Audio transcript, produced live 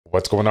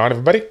What's going on,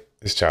 everybody?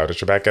 It's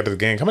Childish. We're back at it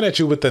again, coming at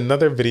you with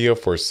another video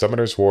for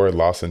Summoner's War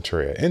Lost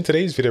Centuria. In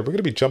today's video, we're going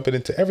to be jumping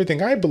into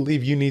everything I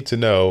believe you need to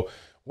know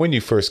when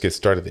you first get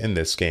started in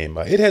this game.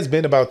 It has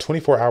been about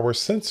 24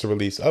 hours since the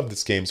release of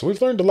this game, so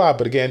we've learned a lot,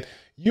 but again,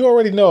 you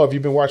already know if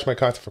you've been watching my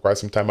content for quite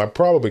some time, I'm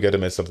probably going to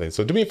miss something.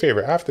 So do me a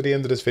favor, after the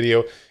end of this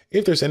video,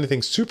 if there's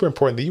anything super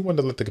important that you want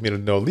to let the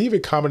community know, leave a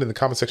comment in the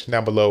comment section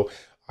down below.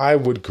 I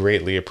would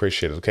greatly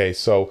appreciate it. Okay,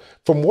 so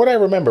from what I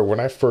remember when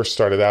I first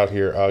started out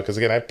here, because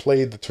again, I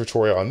played the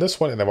tutorial on this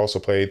one, and I've also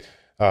played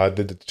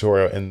the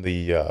tutorial in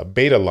the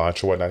beta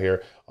launch or whatnot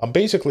here.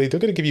 Basically, they're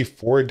going to give you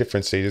 4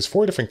 different stages,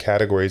 4 different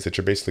categories that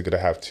you're basically going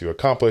to have to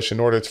accomplish in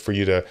order for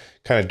you to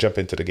kind of jump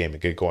into the game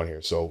and get going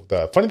here. So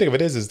the funny thing of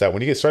it is that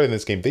when you get started in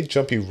this game, they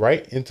jump you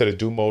right into the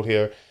Doom mode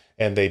here,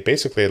 and they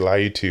basically allow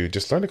you to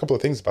just learn a couple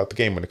of things about the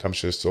game when it comes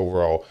to just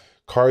overall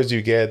cards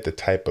you get, the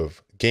type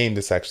of game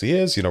this actually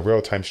is,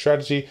 real-time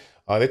strategy.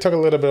 They talk a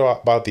little bit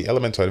about the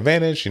elemental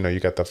advantage. You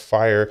got the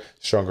fire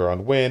stronger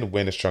on wind,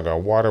 wind is stronger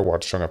on water,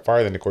 water stronger on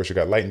fire. Then, of course, you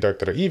got light and dark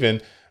that are even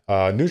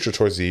neutral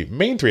towards the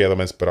main 3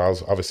 elements, but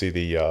obviously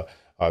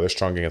they're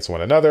strong against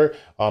one another.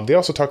 They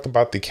also talked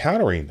about the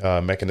countering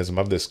mechanism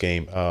of this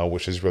game,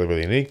 which is really,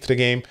 really unique to the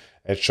game,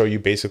 and show you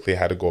basically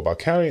how to go about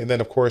countering. And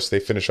then, of course,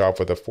 they finish off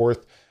with the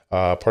 4th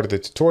part of the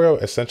tutorial,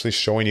 essentially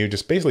showing you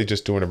just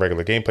doing a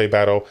regular gameplay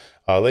battle,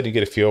 letting you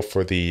get a feel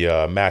for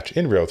the match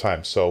in real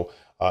time. So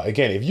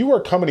again, if you are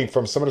coming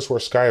from Summoners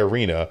War Sky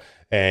Arena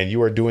and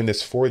you are doing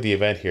this for the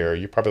event here,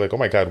 you're probably like, oh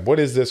my God, what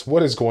is this?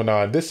 What is going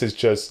on? This is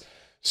just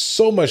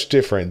so much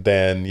different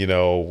than,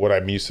 what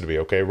I'm used to be.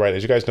 Okay, right.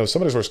 As you guys know,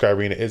 Summoners War Sky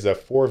Arena is a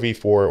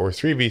 4v4 or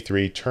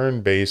 3v3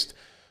 turn-based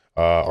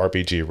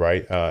RPG,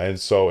 right? And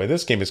so in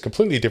this game, it's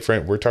completely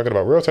different. We're talking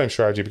about real-time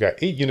strategy. We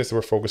got 8 units that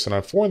we're focusing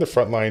on, 4 in the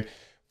front line,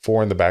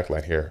 4 in the back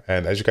line here.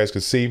 And as you guys can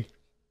see,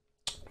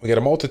 we get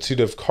a multitude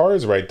of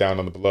cards right down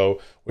on the below,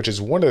 which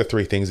is one of the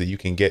 3 things that you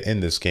can get in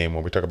this game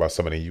when we talk about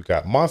summoning. You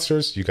got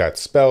monsters, you got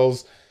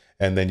spells,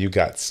 and then you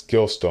got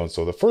skill stones.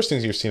 So the first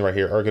things you're seeing right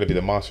here are going to be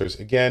the monsters.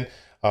 Again,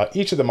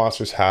 each of the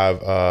monsters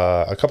have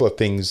a couple of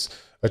things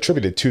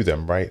attributed to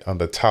them, right? On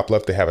the top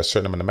left, they have a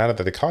certain amount of mana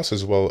that they cost,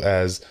 as well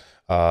as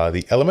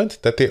the element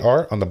that they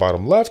are on the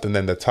bottom left. And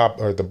then the top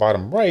or the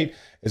bottom right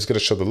is going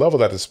to show the level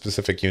that the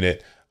specific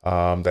unit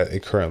that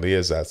it currently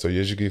is at. So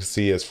as you can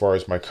see, as far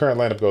as my current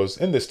lineup goes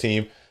in this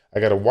team, I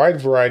got a wide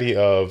variety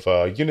of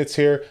units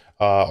here,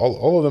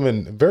 all of them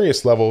in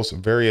various levels,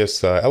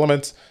 various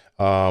elements,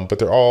 but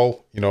they're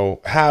all,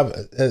 have,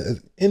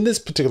 in this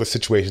particular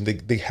situation,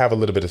 they have a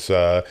little bit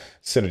of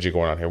synergy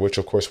going on here, which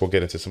of course we'll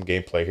get into some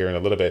gameplay here in a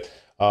little bit.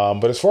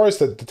 But as far as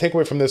the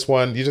takeaway from this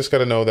one, you just got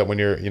to know that when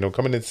you're,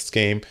 coming into this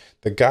game,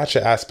 the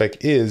gacha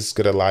aspect is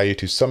going to allow you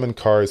to summon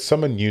cards,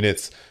 summon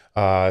units,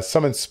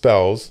 summon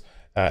spells,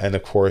 and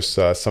of course,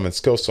 summon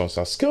skill stones.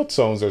 Now, skill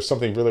stones are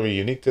something really, really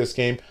unique to this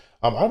game.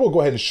 I will go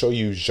ahead and show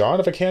you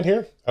Jean if I can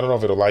here. I don't know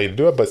if it'll allow you to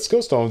do it, but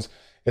skill stones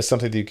is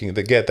something that you can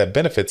get that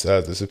benefits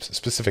the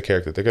specific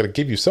character. They're going to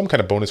give you some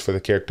kind of bonus for the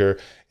character,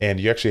 and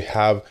you actually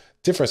have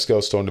different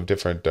skill stones of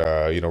different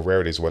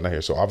rarities and whatnot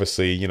here. So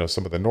obviously,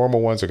 some of the normal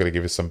ones are going to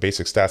give you some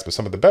basic stats, but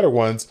some of the better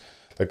ones,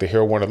 like the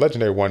hero one or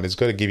legendary one, is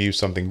going to give you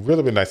something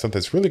really, really nice, something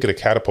that's really going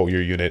to catapult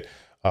your unit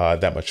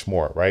that much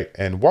more, right?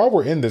 And while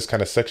we're in this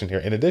kind of section here,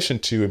 in addition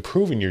to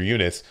improving your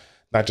units,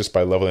 not just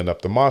by leveling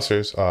up the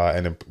monsters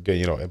and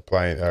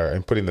applying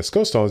and putting the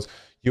skill stones,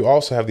 you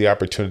also have the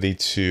opportunity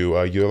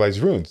to utilize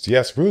runes.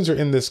 Yes, runes are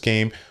in this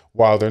game.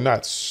 While they're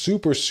not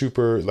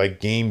super like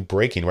game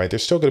breaking, right? They're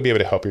still going to be able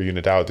to help your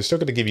unit out. They're still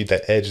going to give you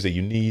that edge that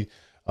you need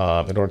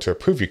in order to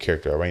improve your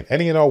character, right?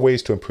 Any and all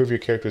ways to improve your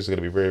character is going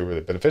to be very, really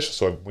beneficial.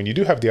 So when you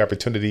do have the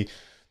opportunity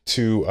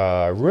to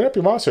rune up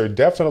your monster,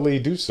 definitely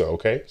do so.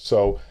 Okay,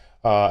 so.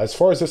 As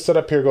far as this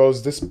setup here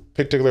goes, this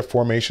particular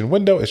formation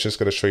window is just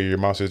going to show you your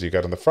monsters you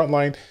got on the front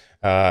line,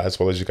 as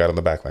well as you got on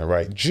the back line,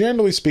 right?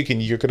 Generally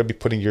speaking, you're going to be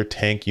putting your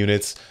tank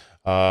units,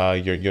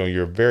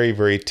 your very,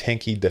 very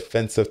tanky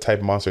defensive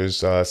type monsters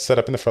set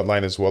up in the front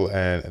line as well,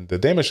 and the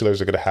damage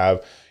dealers are going to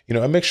have,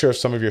 a mixture of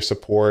some of your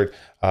support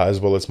as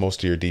well as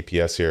most of your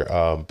DPS here.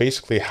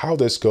 Basically, how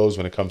this goes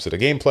when it comes to the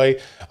gameplay,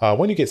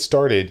 when you get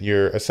started,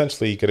 you're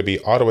essentially going to be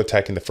auto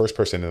attacking the first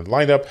person in the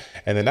lineup,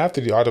 and then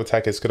after the auto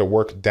attack, it's going to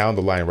work down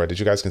the line, right? As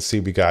you guys can see,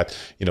 we got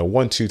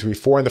 1, 2, 3,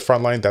 4 in the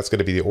front line. That's going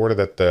to be the order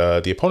that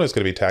the opponent is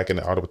going to be attacking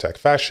in auto attack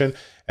fashion.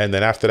 And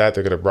then after that,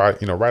 they're going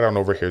to right on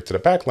over here to the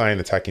back line,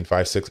 attacking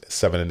 5, 6,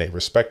 7, and 8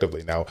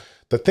 respectively. Now,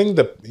 the thing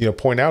that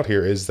point out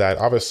here is that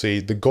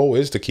obviously the goal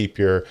is to keep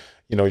your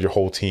your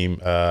whole team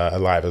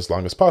alive as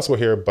long as possible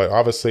here. But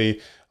obviously,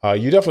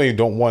 you definitely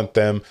don't want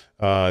them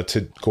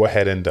to go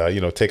ahead and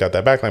take out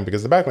that backline,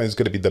 because the backline is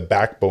going to be the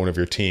backbone of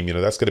your team.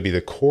 That's going to be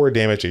the core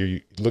damage that you're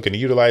looking to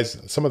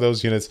utilize. Some of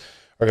those units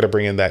are going to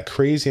bring in that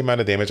crazy amount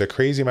of damage, a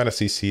crazy amount of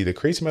CC, the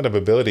crazy amount of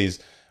abilities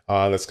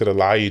that's going to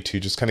allow you to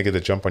just kind of get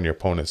the jump on your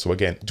opponent. So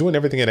again, doing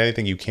everything and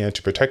anything you can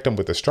to protect them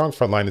with a strong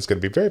front line is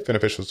going to be very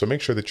beneficial. So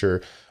make sure that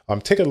you're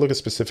taking a look at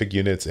specific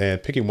units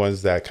and picking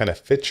ones that kind of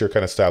fit your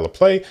kind of style of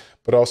play,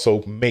 but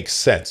also make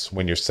sense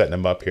when you're setting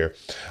them up here.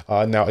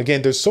 Now,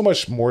 again, there's so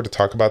much more to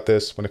talk about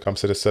this when it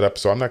comes to the setup,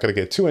 so I'm not going to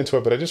get too into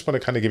it, but I just want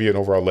to kind of give you an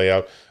overall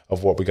layout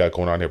of what we got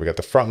going on here. We got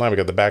the front line, we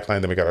got the back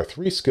line, then we got our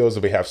 3 skills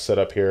that we have set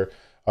up here.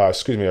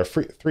 Excuse me, our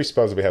 3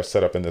 spells that we have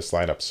set up in this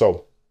lineup.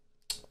 So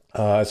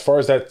as far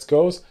as that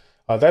goes,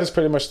 that is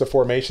pretty much the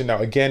formation. Now,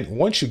 again,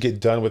 once you get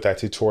done with that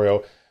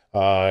tutorial,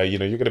 you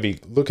know, you're going to be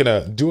looking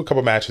to do a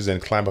couple matches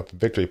and climb up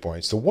victory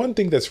points. The one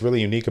thing that's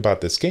really unique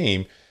about this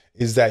game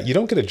is that you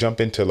don't get to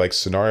jump into like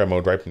scenario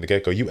mode right from the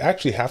get-go. You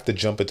actually have to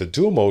jump into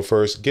duel mode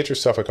first, get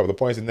yourself a couple of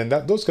points, and then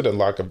those could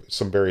unlock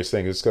some various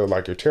things. It's going to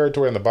unlock your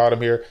territory on the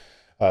bottom here.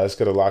 It's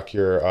going to unlock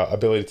your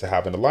ability to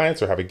have an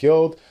alliance or have a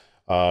guild.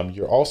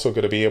 You're also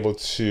going to be able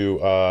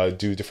to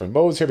do different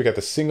modes here. We got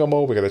the single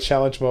mode, we got the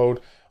challenge mode,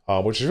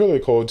 which is really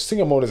cool.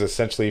 Single mode is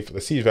essentially for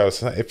the siege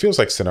battle. It feels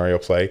like scenario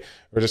play.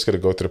 We're just going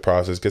to go through the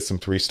process, get some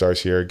 3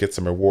 stars here, get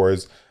some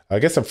rewards,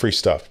 get some free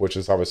stuff, which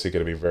is obviously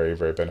going to be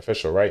very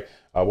beneficial, right?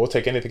 We'll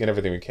take anything and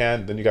everything we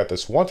can. Then you got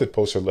this wanted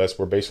poster list.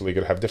 We're basically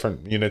going to have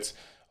different units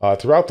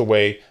throughout the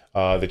way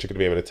that you're going to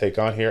be able to take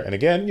on here. And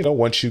again, you know,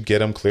 once you get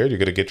them cleared, you're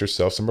going to get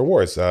yourself some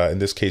rewards. In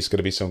this case, going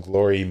to be some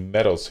glory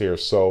medals here.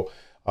 So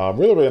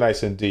really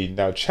nice indeed.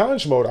 Now,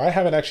 challenge mode, I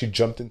haven't actually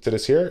jumped into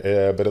this here,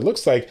 but it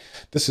looks like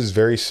this is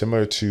very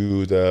similar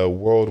to the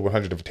World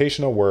 100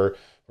 Invitational, where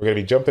we're going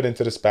to be jumping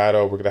into this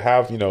battle. We're going to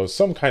have, you know,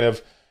 some kind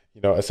of, you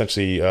know,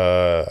 essentially,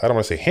 I don't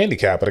want to say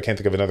handicap, but I can't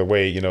think of another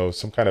way, you know,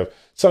 something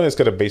that's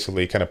going to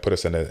basically kind of put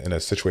us in a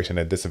situation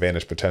at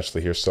disadvantage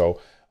potentially here. So,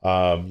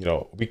 you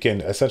know, we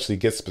can essentially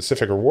get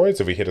specific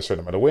rewards if we hit a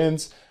certain amount of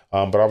wins.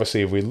 But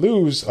obviously, if we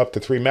lose up to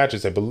 3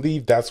 matches, I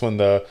believe that's when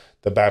the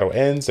battle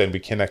ends, and we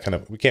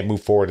can't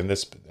move forward in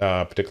this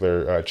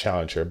particular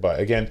challenge here. But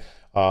again,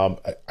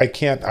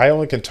 I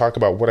only can talk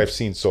about what I've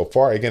seen so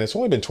far. Again, it's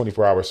only been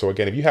 24 hours. So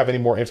again, if you have any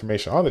more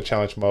information on the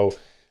challenge mode,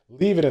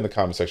 leave it in the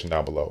comment section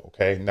down below.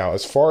 Okay. Now,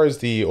 as far as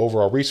the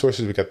overall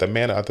resources, we got the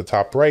mana at the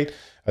top right,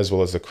 as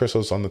well as the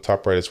crystals on the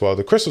top right as well.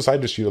 The crystals I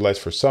just utilized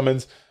for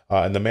summons,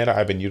 and the mana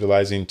I've been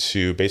utilizing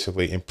to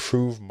basically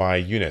improve my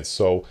units.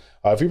 So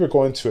if we were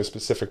going to a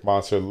specific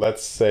monster,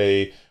 let's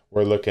say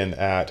we're looking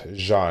at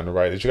Jean,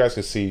 right? As you guys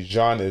can see,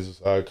 Jean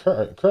is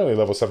currently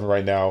level 7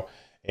 right now.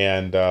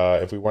 And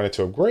if we wanted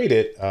to upgrade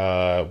it,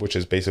 which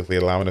is basically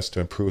allowing us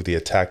to improve the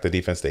attack, the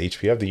defense, the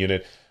HP of the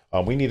unit,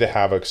 we need to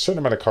have a certain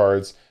amount of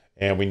cards,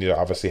 and we need to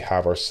obviously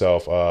have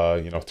ourselves,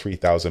 you know,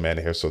 3,000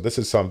 mana here. So this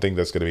is something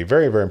that's going to be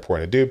very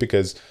important to do,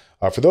 because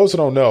for those who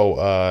don't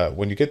know,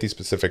 when you get these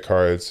specific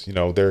cards, you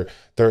know, they're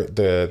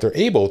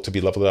able to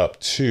be leveled up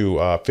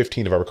to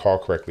 15 if I recall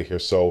correctly here.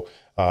 So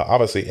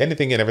obviously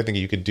anything and everything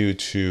you could do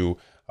to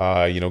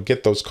you know,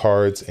 get those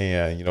cards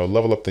and, you know,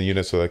 level up the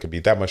unit so that it could be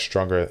that much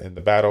stronger in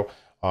the battle.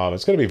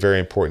 It's going to be very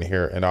important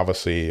here. And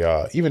obviously,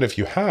 even if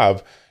you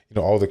have, you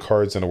know, all the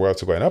cards in the world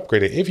to go and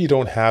upgrade it, if you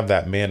don't have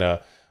that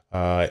mana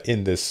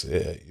in this,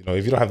 you know,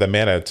 if you don't have the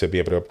mana to be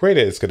able to upgrade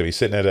it, it's going to be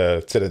sitting at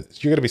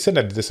you're going to be sitting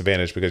at a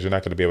disadvantage, because you're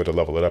not going to be able to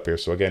level it up here.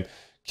 So again,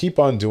 keep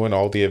on doing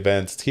all the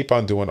events, keep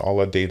on doing all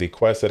the daily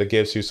quests that it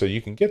gives you, so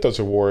you can get those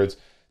rewards,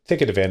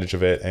 take advantage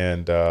of it,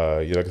 and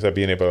you know, like I said,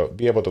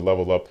 be able to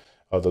level up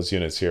those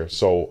units here.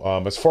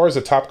 So as far as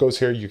the top goes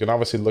here, you can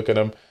obviously look at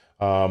them,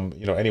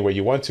 you know, any way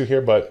you want to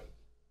here. But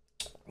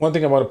one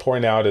thing I want to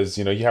point out is,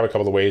 you know, you have a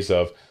couple of ways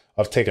of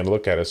taking a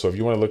look at it. So if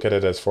you want to look at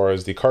it as far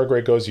as the card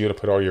grade goes, you want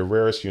to put all your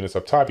rarest units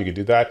up top, you can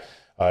do that.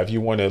 If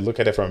you want to look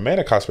at it from a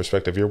mana cost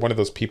perspective, you're one of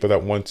those people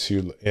that want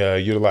to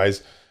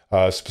utilize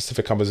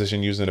specific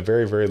composition using a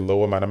very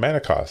low amount of mana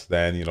cost,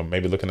 then, you know,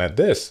 maybe looking at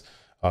this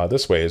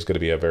way is going to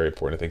be a very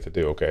important thing to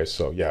do. Okay,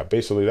 so yeah,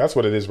 basically that's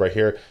what it is right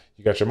here.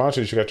 You got your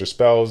monsters, you got your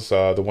spells,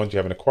 the ones you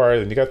haven't acquired,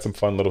 and you got some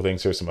fun little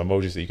things here, some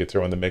emojis that you could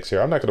throw in the mix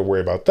here. I'm not going to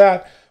worry about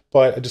that,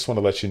 but I just want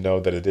to let you know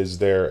that it is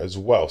there as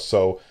well.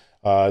 So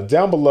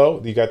down below,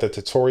 you got the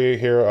tutorial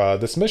here.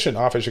 This mission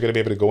offers, you're going to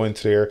be able to go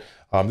into there.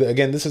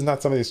 Again, this is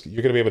not something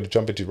you're going to be able to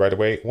jump into right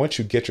away. Once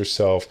you get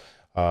yourself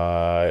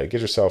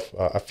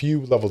a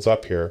few levels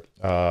up here,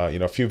 you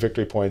know, a few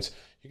victory points,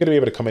 you're going to be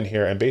able to come in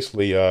here and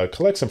basically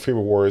collect some free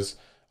rewards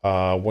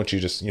once you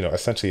just, you know,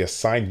 essentially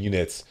assign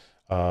units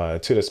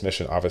to this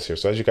mission office here.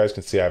 So as you guys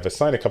can see, I've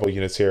assigned a couple of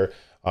units here.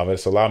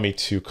 It's allowed me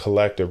to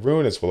collect a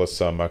rune as well as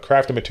some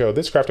crafting material.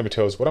 This crafting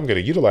material is what I'm going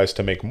to utilize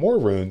to make more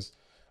runes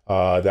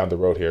down the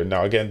road here.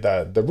 Now, again,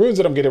 the runes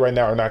that I'm getting right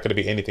now are not going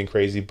to be anything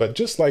crazy, but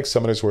just like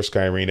Summoners War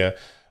Sky Arena,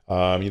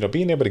 you know,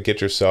 being able to get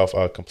yourself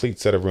a complete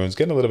set of runes,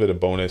 getting a little bit of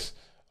bonus,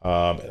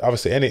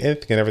 obviously anything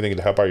and everything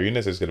to help out your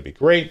units is going to be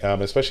great,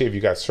 especially if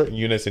you got certain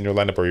units in your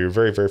lineup where you're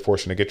very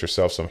fortunate to get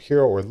yourself some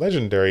hero or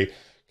legendary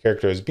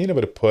characters. Being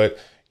able to put,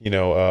 you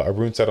know, a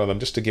rune set on them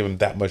just to give them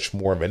that much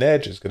more of an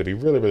edge is going to be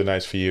really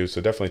nice for you.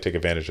 So definitely take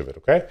advantage of it.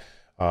 Okay.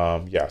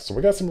 Yeah, so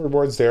we got some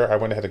rewards there. I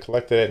went ahead and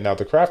collected it. Now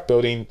the craft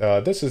building,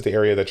 this is the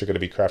area that you're going to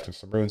be crafting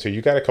some runes here.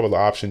 You got a couple of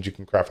options. You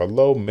can craft a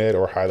low, mid,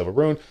 or high level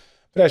rune.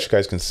 But as you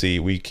guys can see,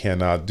 we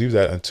cannot do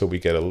that until we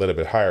get a little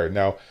bit higher.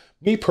 Now,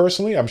 me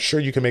personally, I'm sure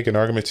you can make an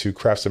argument to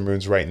craft some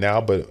runes right now,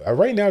 but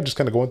right now, just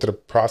kind of go into the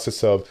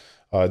process of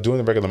doing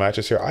the regular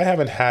matches here. I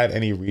haven't had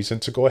any reason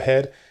to go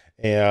ahead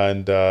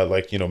and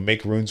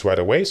make runes right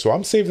away. So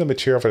I'm saving the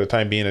material for the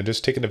time being and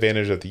just taking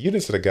advantage of the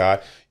units that I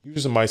got,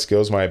 using my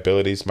skills, my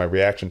abilities, my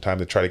reaction time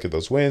to try to get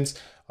those wins.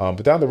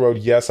 But down the road,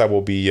 yes, I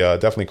will be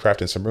definitely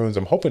crafting some runes.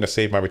 I'm hoping to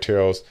save my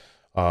materials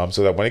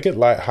so that when I get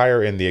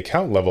higher in the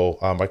account level,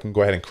 I can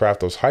go ahead and craft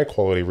those high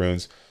quality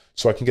runes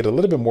so I can get a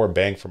little bit more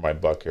bang for my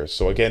buck here.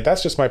 So again,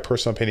 that's just my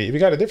personal opinion. If you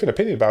got a different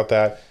opinion about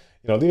that,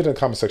 leave it in the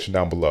comment section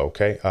down below,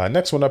 okay?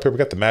 Next one up here, we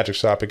got the magic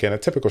shop. Again, a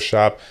typical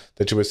shop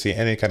that you would see in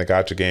any kind of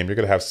gacha game. You're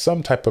going to have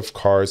some type of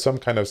card, some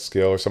kind of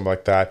skill or something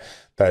like that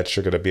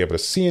you're going to be able to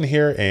see in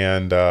here.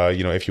 And,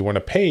 if you want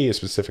to pay a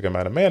specific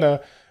amount of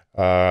mana,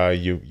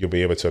 you'll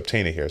be able to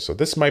obtain it here. So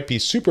this might be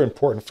super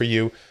important for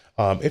you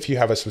if you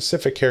have a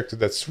specific character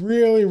that's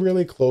really,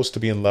 really close to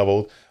being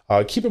leveled.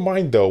 Keep in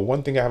mind, though,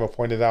 one thing I haven't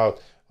pointed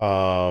out,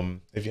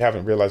 if you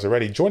haven't realized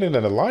already, joining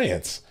an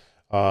alliance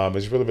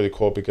is really, really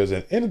cool, because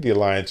at the end of the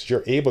alliance,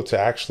 you're able to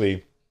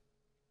actually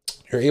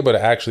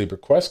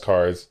request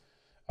cards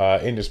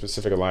in your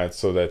specific alliance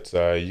so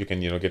that you can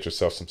get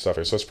yourself some stuff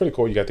here. So it's pretty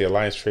cool. You got the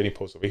alliance trading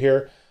post over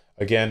here.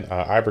 Again,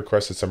 I've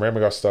requested some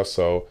Ramagoth stuff,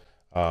 so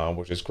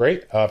which is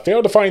great.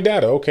 Failed to find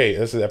data. Okay,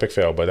 this is epic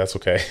fail, but that's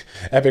okay.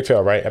 Epic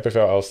fail, right? Epic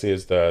fail LC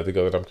is the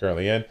guild that I'm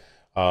currently in.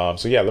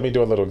 So yeah, let me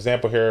do a little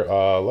example here.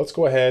 Let's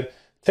go ahead,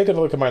 take a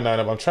look at my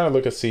lineup. I'm trying to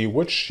look and see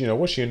which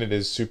unit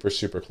is super,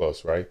 super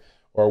close, right?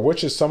 Or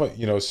which is some,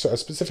 a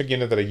specific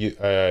unit that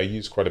I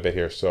use quite a bit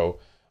here. So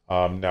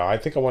now I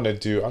think I want to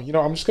do,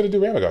 I'm just going to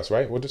do Ramagoths,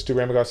 right? We'll just do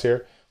Ramagoths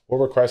here. We'll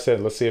request it.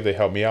 Let's see if they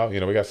help me out. We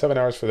got 7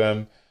 hours for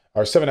them,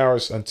 or 7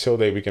 hours until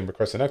we can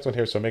request the next one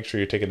here. So make sure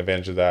you're taking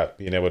advantage of that,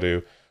 being able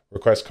to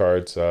request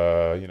cards,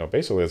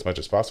 basically as much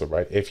as possible,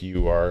 right? If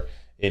you are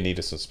in need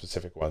of some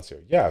specific ones here.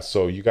 Yeah,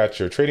 so you got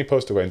your trading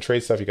post to go ahead and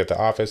trade stuff. You got the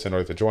office in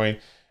order to join.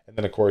 And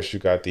then, of course, you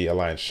got the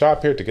alliance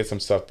shop here to get some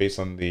stuff based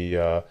on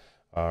the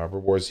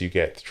rewards you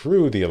get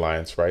through the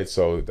alliance, right?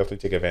 So definitely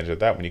take advantage of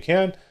that when you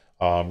can.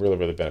 Really,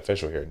 really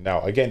beneficial here.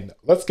 Now, again,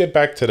 let's get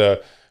back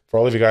to for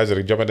all of you guys that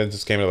are jumping into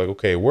this game, and like,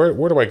 okay, where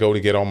do I go to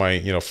get all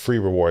my, free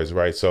rewards,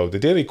 right? So the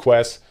daily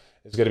quest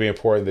is going to be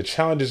important. The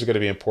challenges are going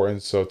to be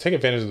important. So take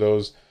advantage of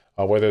those,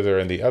 whether they're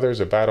in the others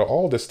or battle,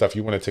 all this stuff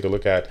you want to take a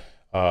look at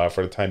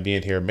for the time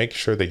being here. Make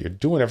sure that you're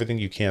doing everything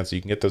you can so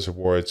you can get those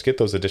rewards, get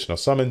those additional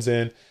summons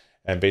in,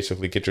 and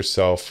basically get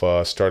yourself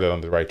started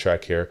on the right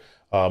track here.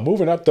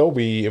 Moving up though,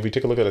 if we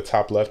take a look at the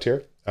top left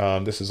here,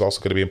 this is also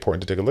going to be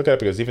important to take a look at,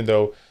 because even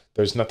though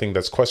there's nothing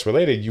that's quest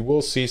related, you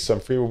will see some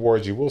free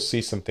rewards. You will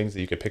see some things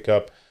that you can pick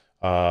up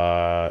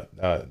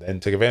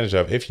and take advantage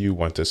of if you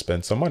want to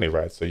spend some money,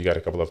 right? So you got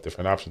a couple of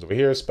different options over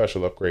here.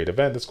 Special upgrade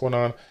event that's going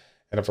on.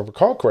 And if I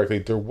recall correctly,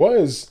 there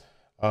was,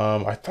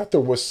 I thought there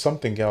was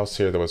something else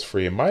here that was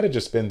free. It might have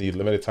just been the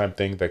limited time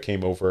thing that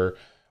came over,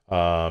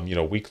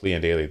 weekly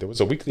and daily. There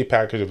was a weekly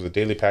package, there was a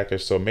daily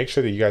package. So make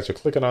sure that you guys are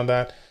clicking on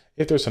that.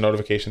 If there's a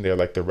notification there,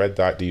 like the red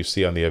dot that you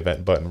see on the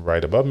event button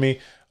right above me,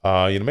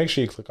 make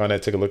sure you click on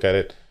it, take a look at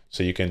it,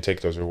 so you can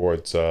take those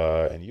rewards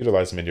and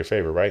utilize them in your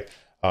favor, right?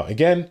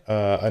 Again,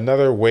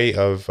 another way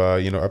of,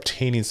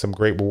 obtaining some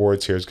great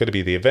rewards here is going to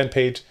be the event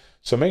page.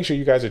 So make sure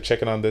you guys are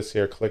checking on this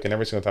here, clicking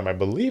every single time. I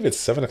believe it's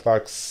 7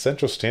 o'clock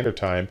Central Standard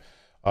Time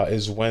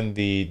is when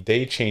the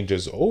day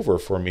changes over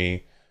for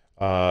me.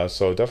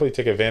 So definitely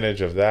take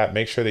advantage of that.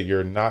 Make sure that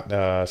you're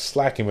not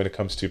slacking when it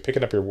comes to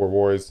picking up your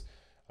rewards,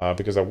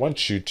 because I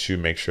want you to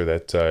make sure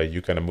that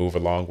you kind of move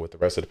along with the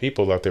rest of the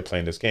people out there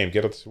playing this game.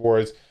 Get those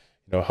rewards,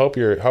 help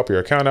your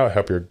account out,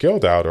 help your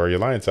guild out or your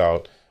alliance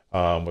out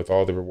with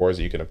all the rewards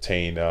that you can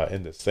obtain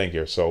in this thing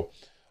here. So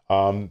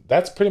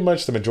that's pretty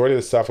much the majority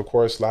of the stuff. Of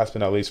course, last but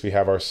not least, we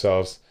have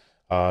ourselves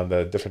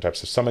the different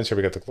types of summons here.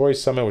 We got the Glory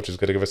Summon, which is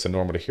going to give us the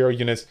normal to hero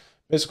units.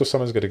 Mystical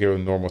Summon is going to give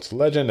them normal to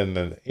legend. And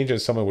then the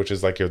Ancient Summon, which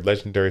is like your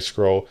legendary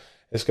scroll,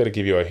 it's going to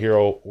give you a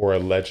hero or a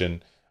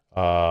legend,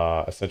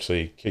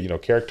 essentially,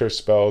 character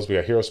spells. We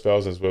got hero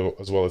spells as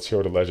well as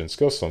hero to legend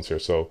skill stones here.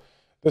 So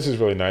this is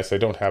really nice. I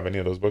don't have any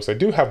of those books. I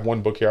do have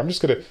one book here.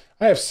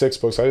 I have 6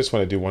 books. I just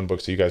want to do one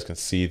book so you guys can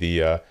see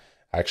the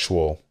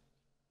actual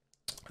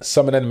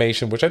summon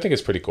animation, which I think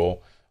is pretty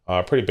cool.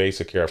 Pretty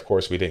basic here. Of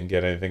course, we didn't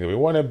get anything that we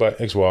wanted, but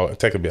as well, I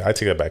take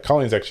that back.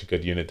 Colleen's actually a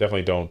good unit.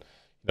 Definitely don't,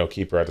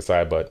 keep her at the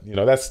side, but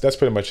that's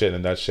pretty much it in a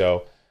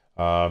nutshell.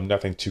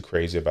 Nothing too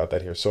crazy about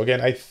that here. So again,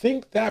 I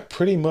think that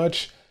pretty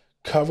much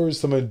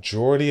covers the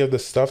majority of the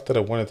stuff that I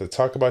wanted to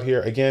talk about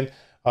here. Again,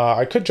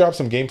 I could drop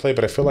some gameplay,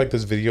 but I feel like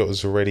this video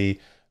is already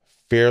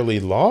fairly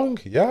long.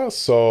 Yeah,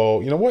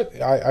 so you know what?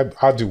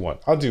 I'll do one.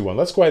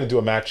 Let's go ahead and do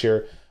a match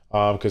here,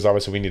 because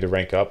obviously we need to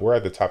rank up. We're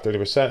at the top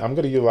 30%. I'm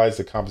going to utilize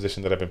the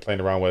composition that I've been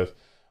playing around with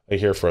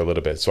here for a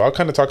little bit. So I'll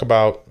kind of talk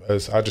about,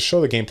 I'll just show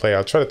the gameplay.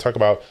 I'll try to talk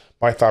about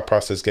my thought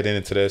process getting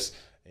into this,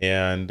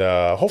 and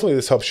hopefully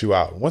this helps you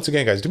out. Once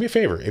again, guys, do me a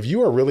favor. If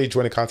you are really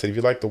enjoying the content, if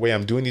you like the way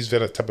I'm doing these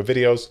type of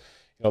videos,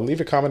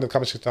 leave a comment in the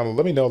comment section down.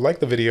 Let me know. Like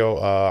the video.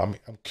 I'm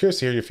curious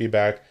to hear your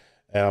feedback.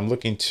 and I'm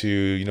looking to,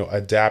 you know,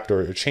 adapt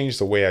or change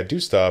the way I do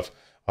stuff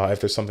if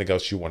there's something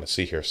else you want to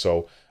see here.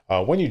 So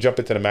when you jump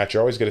into the match,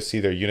 you're always going to see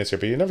their units here,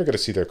 but you're never going to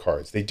see their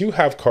cards. They do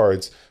have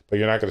cards, but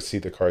you're not going to see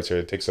the cards here.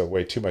 It takes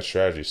away too much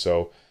strategy.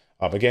 So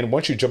again,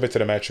 once you jump into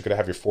the match, you're going to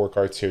have your 4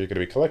 cards here. You're going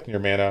to be collecting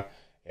your mana.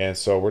 And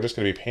so we're just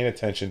going to be paying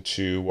attention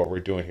to what we're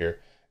doing here.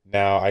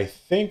 Now, I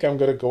think I'm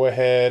going to go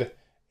ahead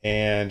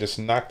and just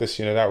knock this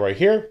unit out right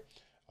here.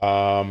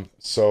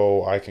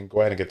 So I can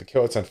go ahead and get the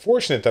kill. It's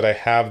unfortunate that I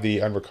have the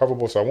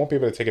unrecoverable, so I won't be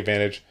able to take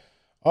advantage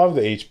of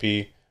the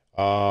HP,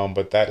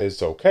 but that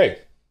is okay.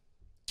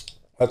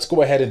 Let's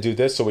go ahead and do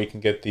this so we can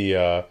get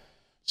the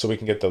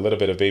little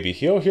bit of baby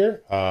heal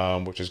here,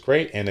 which is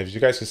great. And as you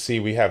guys can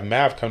see, we have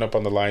Mav coming up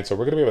on the line, so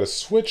we're going to be able to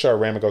switch our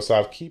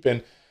Ramagosov,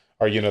 keeping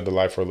our unit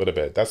alive for a little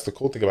bit. That's the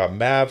cool thing about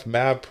Mav.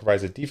 Mav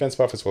provides a defense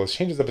buff as well as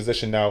changes the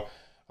position. Now,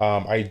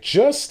 I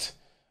just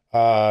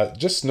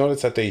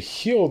noticed that they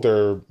healed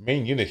their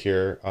main unit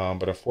here,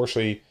 but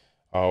unfortunately,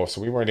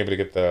 so we weren't able to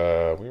get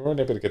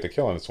the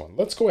kill on this one.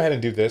 Let's go ahead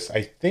and do this.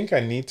 I think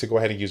I need to go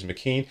ahead and use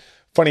McKean.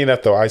 Funny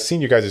enough, though, I've seen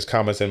you guys'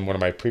 comments in one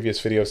of my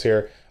previous videos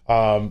here.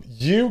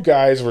 You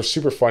guys were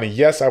super funny.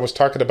 Yes, I was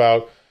talking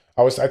about,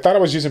 I thought I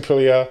was using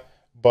Prilia,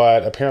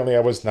 but apparently I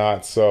was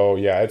not. So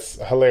yeah, it's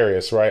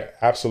hilarious, right?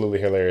 Absolutely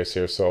hilarious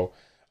here. So,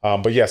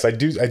 but yes, I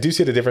do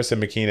see the difference in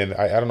McKean, and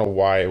I don't know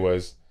why it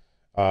was,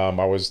 I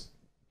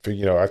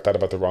thought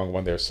about the wrong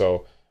one there.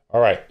 So, all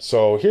right.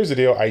 So here's the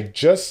deal. I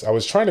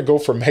was trying to go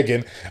for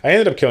Megan. I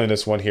ended up killing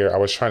this one here. I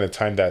was trying to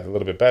time that a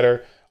little bit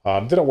better.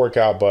 Didn't work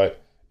out,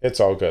 but it's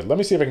all good. Let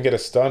me see if I can get a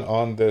stun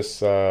on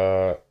this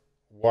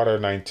Water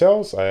Nine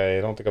Tails.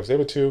 I don't think I was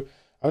able to.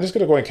 I'm just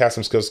going to go and cast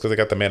some skills because I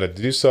got the mana to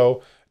do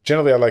so.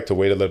 Generally, I like to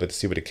wait a little bit to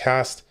see what it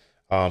casts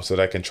so that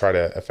I can try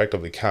to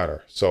effectively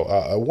counter. So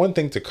one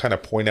thing to kind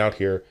of point out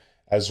here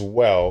as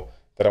well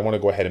that I want to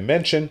go ahead and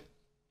mention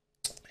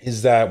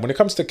is that when it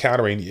comes to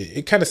countering,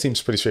 it kind of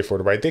seems pretty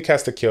straightforward, right? They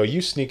cast a kill,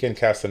 you sneak in,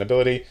 cast an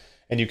ability,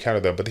 and you counter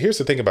them. But here's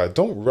the thing about it.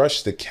 Don't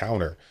rush the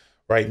counter,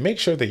 right? Make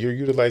sure that you're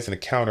utilizing a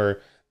counter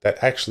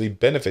that actually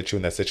benefits you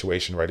in that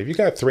situation, right? If you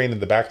got Thrain in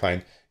the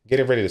backline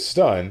getting ready to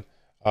stun,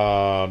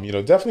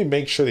 definitely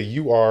make sure that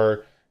you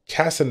are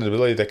casting an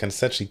ability that can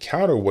essentially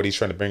counter what he's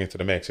trying to bring into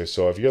the mix here.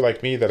 So if you're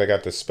like me, that I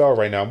got this spell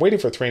right now, I'm waiting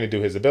for Thrain to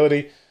do his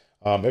ability.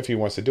 If he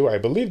wants to do it, I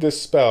believe this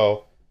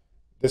spell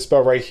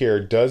right here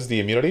does the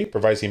immunity,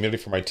 provides the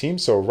immunity for my team.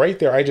 So right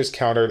there, I just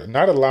countered,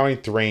 not allowing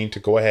Thrain to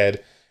go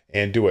ahead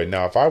and do it.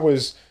 Now, if I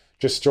was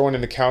just throwing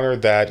in the counter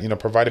that,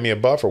 provided me a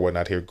buff or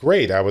whatnot here,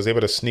 great. I was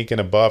able to sneak in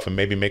a buff and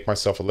maybe make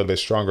myself a little bit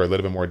stronger, a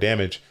little bit more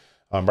damage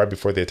right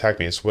before they attack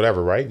me. It's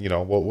whatever, right?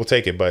 We'll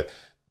take it. But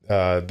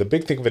the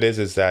big thing of it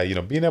is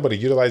that, being able to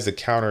utilize the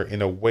counter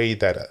in a way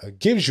that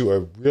gives you a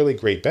really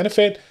great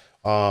benefit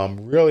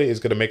really is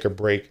going to make or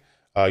break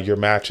your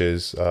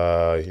matches,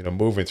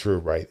 moving through,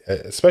 right?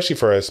 Especially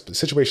for a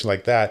situation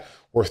like that,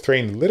 where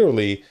Thrain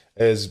literally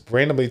is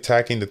randomly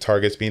attacking the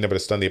targets, being able to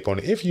stun the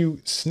opponent. If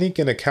you sneak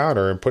in a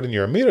counter and put in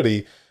your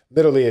immunity,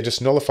 literally it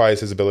just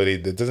nullifies his ability.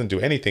 That doesn't do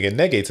anything. It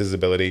negates his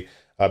ability,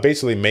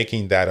 basically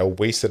making that a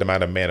wasted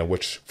amount of mana,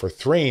 which for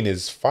Thrain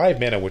is 5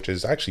 mana, which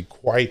is actually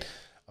quite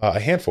a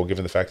handful,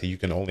 given the fact that you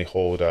can only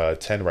hold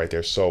 10 right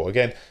there. So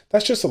again,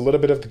 that's just a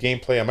little bit of the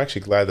gameplay. I'm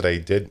actually glad that I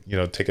did,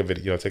 take a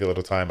video, take a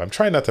little time. I'm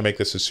trying not to make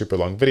this a super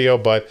long video,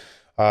 but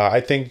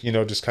I think,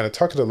 just kind of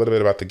talking a little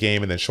bit about the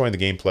game and then showing the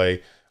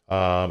gameplay,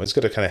 it's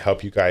going to kind of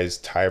help you guys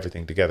tie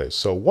everything together.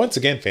 So once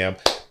again, fam,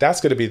 that's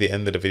going to be the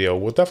end of the video.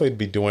 We'll definitely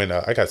be doing,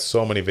 I got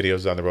so many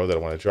videos down the road that I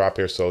want to drop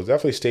here. So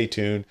definitely stay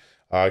tuned.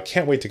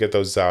 Can't wait to get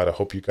those out. I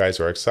hope you guys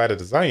are excited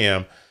as I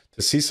am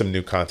to see some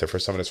new content for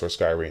Summoners War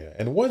Sky Arena.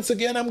 And once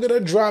again, I'm going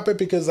to drop it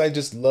because I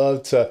just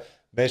love to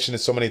mention it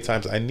so many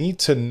times. I need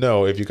to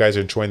know if you guys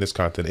are enjoying this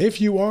content. If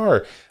you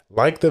are,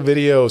 like the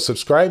video,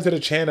 subscribe to the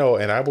channel,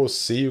 and I will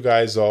see you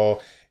guys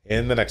all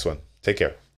in the next one. Take care.